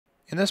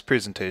In this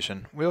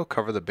presentation, we will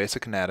cover the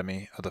basic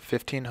anatomy of the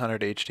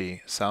 1500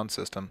 HD sound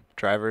system,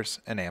 drivers,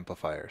 and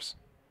amplifiers.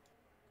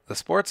 The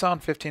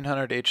Sportsound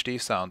 1500 HD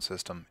sound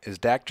system is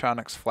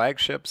Daktronics'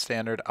 flagship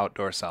standard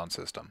outdoor sound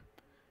system.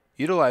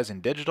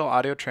 Utilizing digital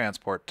audio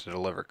transport to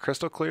deliver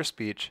crystal clear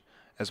speech,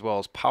 as well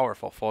as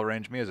powerful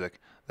full-range music,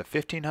 the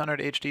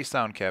 1500 HD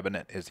sound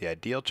cabinet is the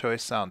ideal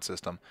choice sound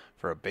system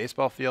for a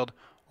baseball field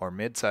or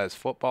mid-size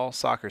football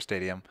soccer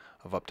stadium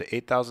of up to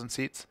 8,000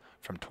 seats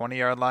from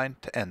 20-yard line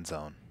to end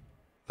zone.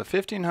 The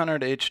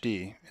 1500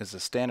 HD is a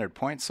standard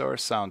point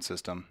source sound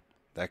system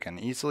that can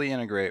easily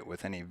integrate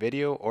with any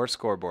video or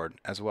scoreboard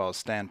as well as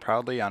stand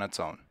proudly on its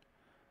own.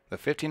 The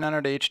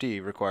 1500 HD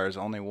requires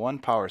only one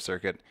power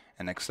circuit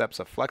and accepts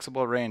a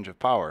flexible range of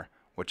power,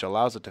 which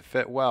allows it to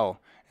fit well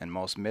in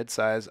most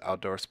mid-size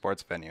outdoor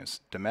sports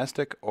venues,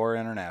 domestic or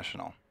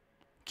international.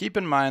 Keep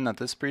in mind that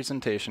this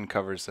presentation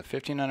covers the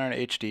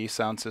 1500 HD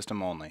sound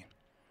system only.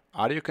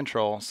 Audio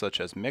control such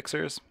as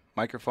mixers,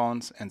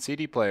 microphones, and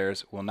CD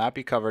players will not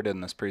be covered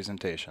in this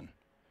presentation.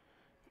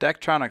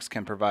 Daktronics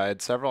can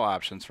provide several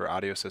options for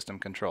audio system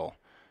control.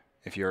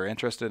 If you are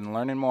interested in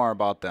learning more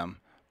about them,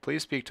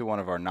 please speak to one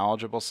of our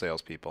knowledgeable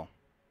salespeople.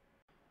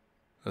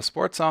 The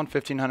Sportsound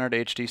 1500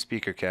 HD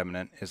speaker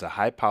cabinet is a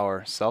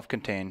high-power,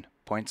 self-contained,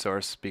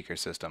 point-source speaker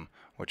system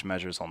which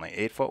measures only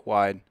 8 foot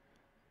wide,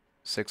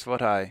 6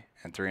 foot high,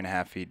 and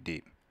 3.5 feet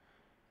deep.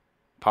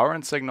 Power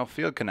and signal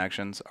field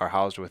connections are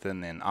housed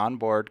within an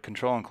onboard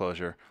control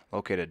enclosure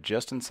located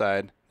just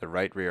inside the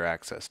right rear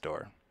access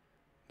door.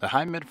 The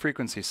high-mid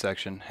frequency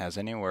section has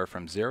anywhere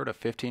from 0 to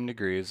 15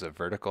 degrees of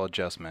vertical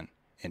adjustment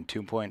in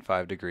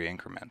 2.5 degree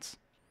increments.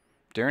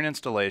 During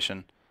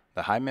installation,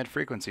 the high-mid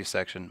frequency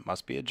section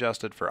must be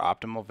adjusted for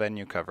optimal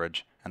venue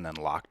coverage and then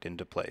locked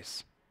into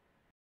place.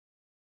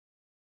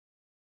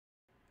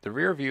 The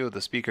rear view of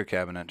the speaker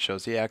cabinet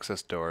shows the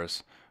access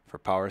doors for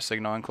power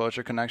signal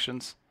enclosure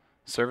connections,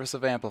 service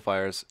of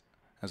amplifiers,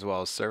 as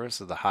well as service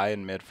of the high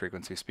and mid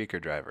frequency speaker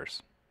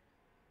drivers.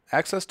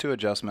 Access to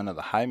adjustment of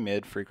the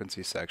high-mid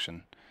frequency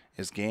section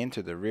is gained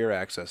through the rear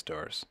access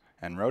doors,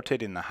 and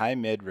rotating the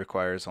high-mid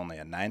requires only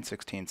a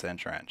 9/16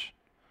 inch wrench.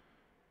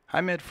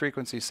 High-mid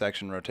frequency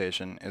section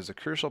rotation is a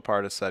crucial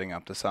part of setting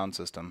up the sound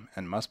system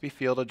and must be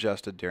field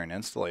adjusted during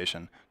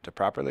installation to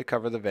properly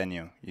cover the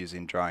venue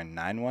using drawing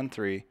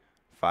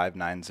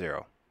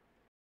 913590.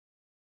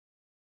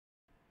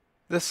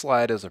 This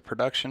slide is a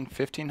production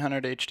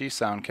 1500 HD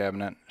sound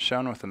cabinet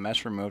shown with the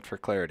mesh removed for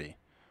clarity.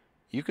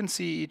 You can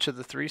see each of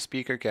the 3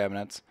 speaker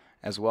cabinets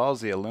as well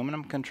as the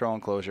aluminum control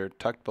enclosure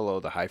tucked below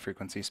the high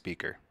frequency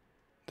speaker.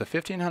 The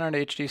 1500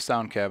 HD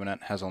sound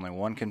cabinet has only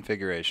one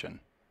configuration.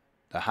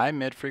 The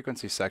high-mid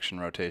frequency section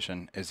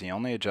rotation is the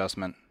only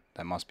adjustment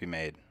that must be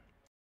made.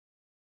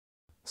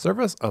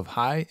 Service of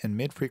high and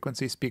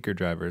mid-frequency speaker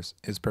drivers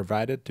is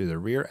provided through the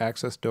rear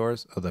access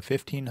doors of the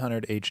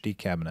 1500 HD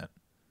cabinet.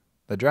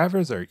 The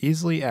drivers are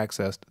easily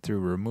accessed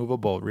through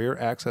removable rear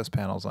access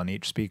panels on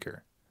each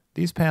speaker.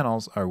 These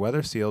panels are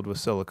weather sealed with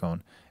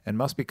silicone and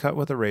must be cut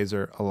with a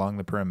razor along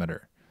the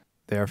perimeter.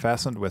 They are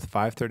fastened with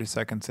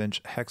 5/32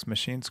 inch hex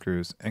machine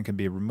screws and can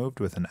be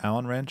removed with an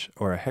Allen wrench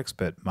or a hex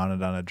bit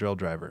mounted on a drill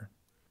driver.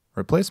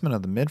 Replacement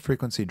of the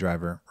mid-frequency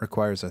driver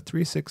requires a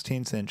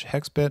 3/16 inch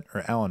hex bit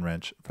or Allen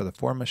wrench for the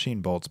 4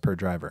 machine bolts per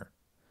driver.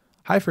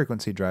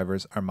 High-frequency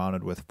drivers are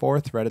mounted with 4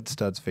 threaded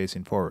studs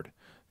facing forward,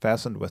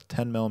 fastened with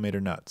 10mm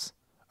nuts.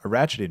 A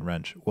ratcheting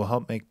wrench will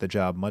help make the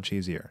job much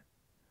easier.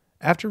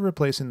 After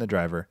replacing the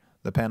driver,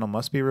 the panel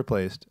must be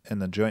replaced and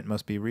the joint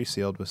must be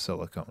resealed with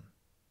silicone.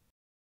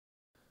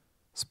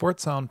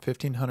 Sportsound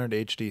 1500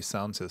 HD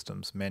sound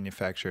systems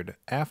manufactured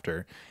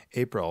after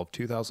April of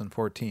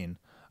 2014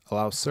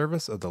 allow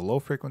service of the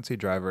low-frequency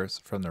drivers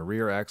from the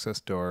rear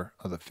access door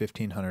of the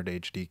 1500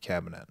 HD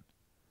cabinet.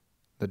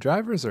 The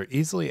drivers are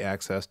easily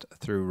accessed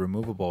through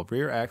removable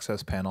rear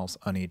access panels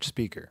on each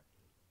speaker.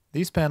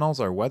 These panels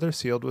are weather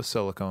sealed with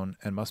silicone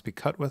and must be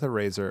cut with a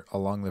razor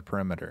along the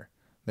perimeter.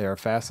 They are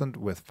fastened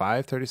with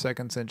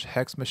 5/32 inch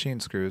hex machine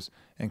screws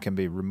and can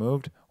be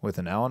removed with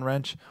an Allen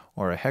wrench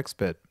or a hex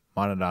bit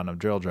mounted on a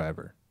drill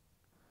driver.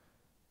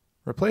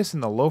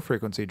 Replacing the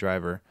low-frequency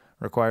driver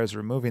requires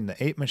removing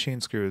the 8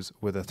 machine screws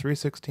with a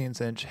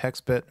 3/16 inch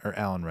hex bit or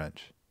Allen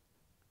wrench.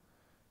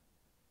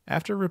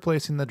 After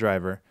replacing the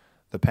driver,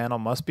 the panel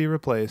must be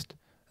replaced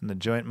and the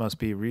joint must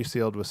be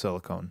resealed with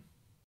silicone.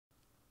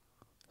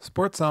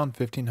 Sportsound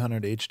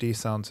 1500 HD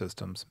sound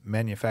systems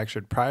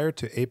manufactured prior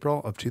to April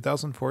of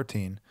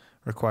 2014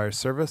 require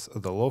service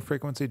of the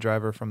low-frequency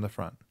driver from the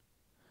front.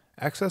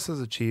 Access is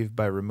achieved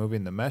by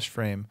removing the mesh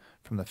frame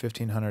from the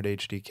 1500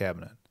 HD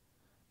cabinet.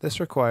 This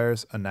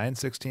requires a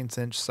 9/16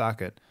 inch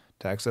socket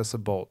to access the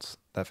bolts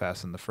that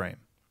fasten the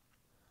frame.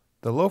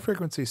 The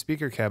low-frequency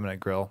speaker cabinet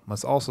grill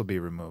must also be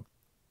removed.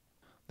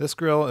 This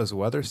grill is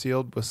weather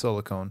sealed with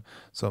silicone,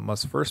 so it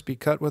must first be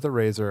cut with a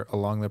razor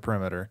along the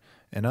perimeter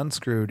and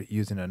unscrewed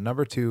using a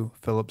No. 2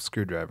 Phillips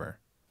screwdriver.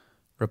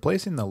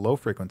 Replacing the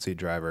low-frequency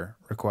driver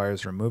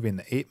requires removing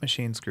the 8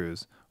 machine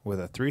screws with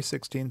a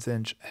 3/16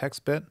 inch hex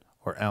bit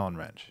or Allen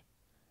wrench.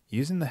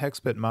 Using the hex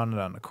bit mounted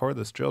on a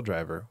cordless drill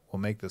driver will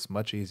make this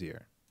much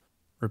easier.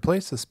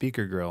 Replace the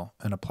speaker grill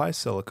and apply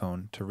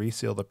silicone to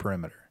reseal the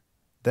perimeter.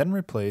 Then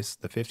replace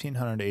the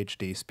 1500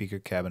 HD speaker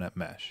cabinet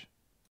mesh.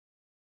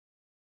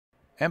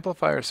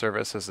 Amplifier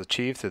service is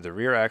achieved through the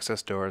rear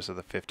access doors of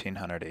the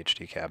 1500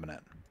 HD cabinet.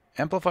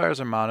 Amplifiers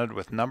are mounted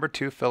with number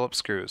 2 Phillips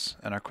screws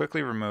and are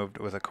quickly removed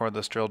with a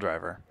cordless drill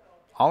driver.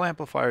 All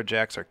amplifier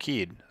jacks are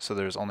keyed, so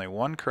there is only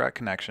one correct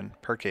connection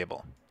per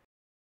cable.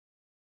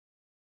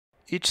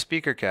 Each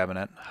speaker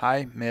cabinet,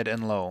 high, mid,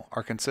 and low,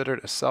 are considered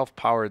a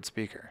self-powered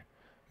speaker,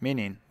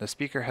 meaning the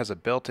speaker has a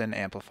built-in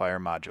amplifier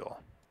module.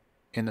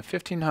 In the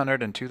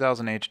 1500 and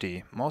 2000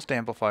 HD, most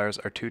amplifiers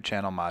are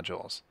 2-channel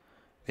modules.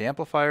 The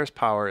amplifier's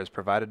power is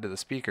provided to the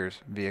speakers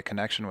via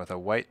connection with a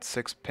white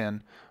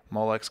 6-pin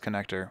Molex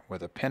connector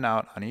with a pin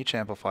out on each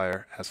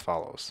amplifier as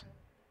follows.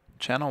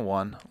 Channel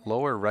 1,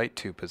 lower right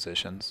 2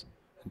 positions,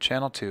 and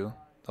Channel 2,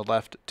 the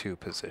left 2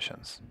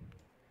 positions.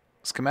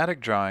 Schematic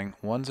drawing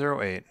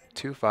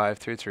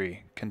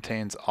 1082533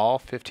 contains all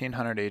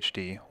 1500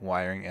 HD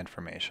wiring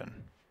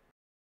information.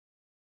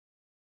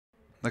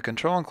 The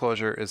control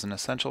enclosure is an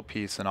essential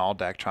piece in all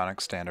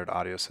Daktronics standard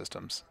audio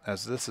systems,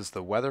 as this is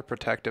the weather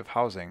protective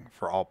housing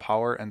for all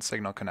power and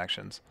signal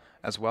connections,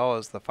 as well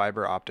as the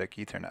fiber optic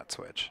Ethernet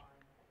switch.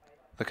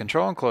 The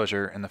control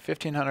enclosure in the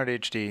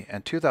 1500 HD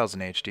and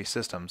 2000 HD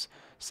systems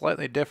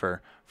slightly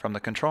differ from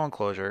the control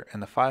enclosure in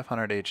the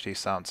 500 HD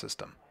sound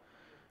system.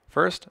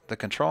 First, the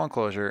control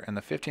enclosure in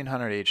the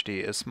 1500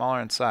 HD is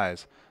smaller in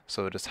size,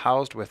 so it is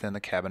housed within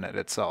the cabinet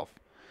itself.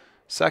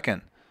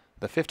 Second,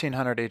 the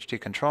 1500 HD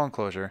control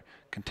enclosure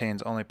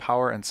contains only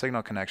power and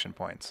signal connection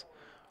points,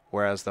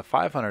 whereas the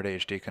 500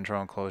 HD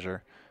control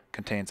enclosure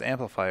contains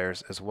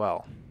amplifiers as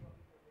well.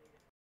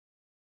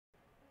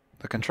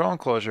 The control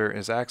enclosure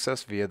is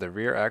accessed via the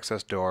rear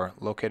access door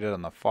located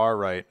on the far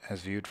right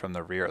as viewed from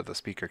the rear of the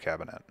speaker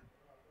cabinet.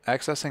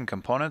 Accessing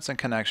components and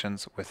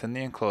connections within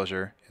the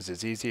enclosure is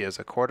as easy as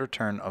a quarter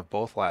turn of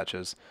both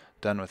latches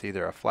done with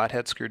either a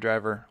flathead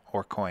screwdriver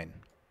or coin.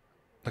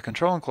 The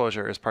control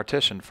enclosure is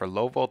partitioned for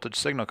low voltage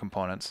signal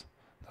components,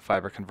 the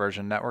fiber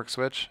conversion network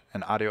switch,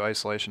 and audio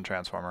isolation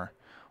transformer,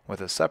 with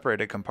a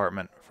separated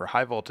compartment for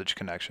high voltage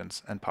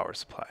connections and power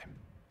supply.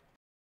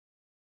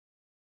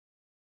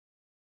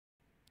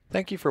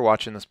 Thank you for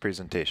watching this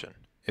presentation.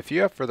 If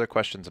you have further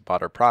questions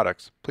about our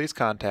products, please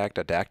contact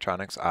a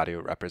Daktronics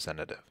audio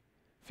representative.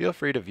 Feel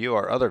free to view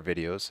our other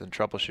videos and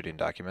troubleshooting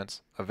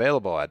documents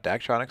available at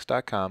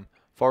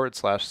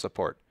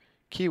daktronics.com/support,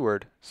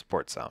 keyword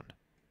Sportsound.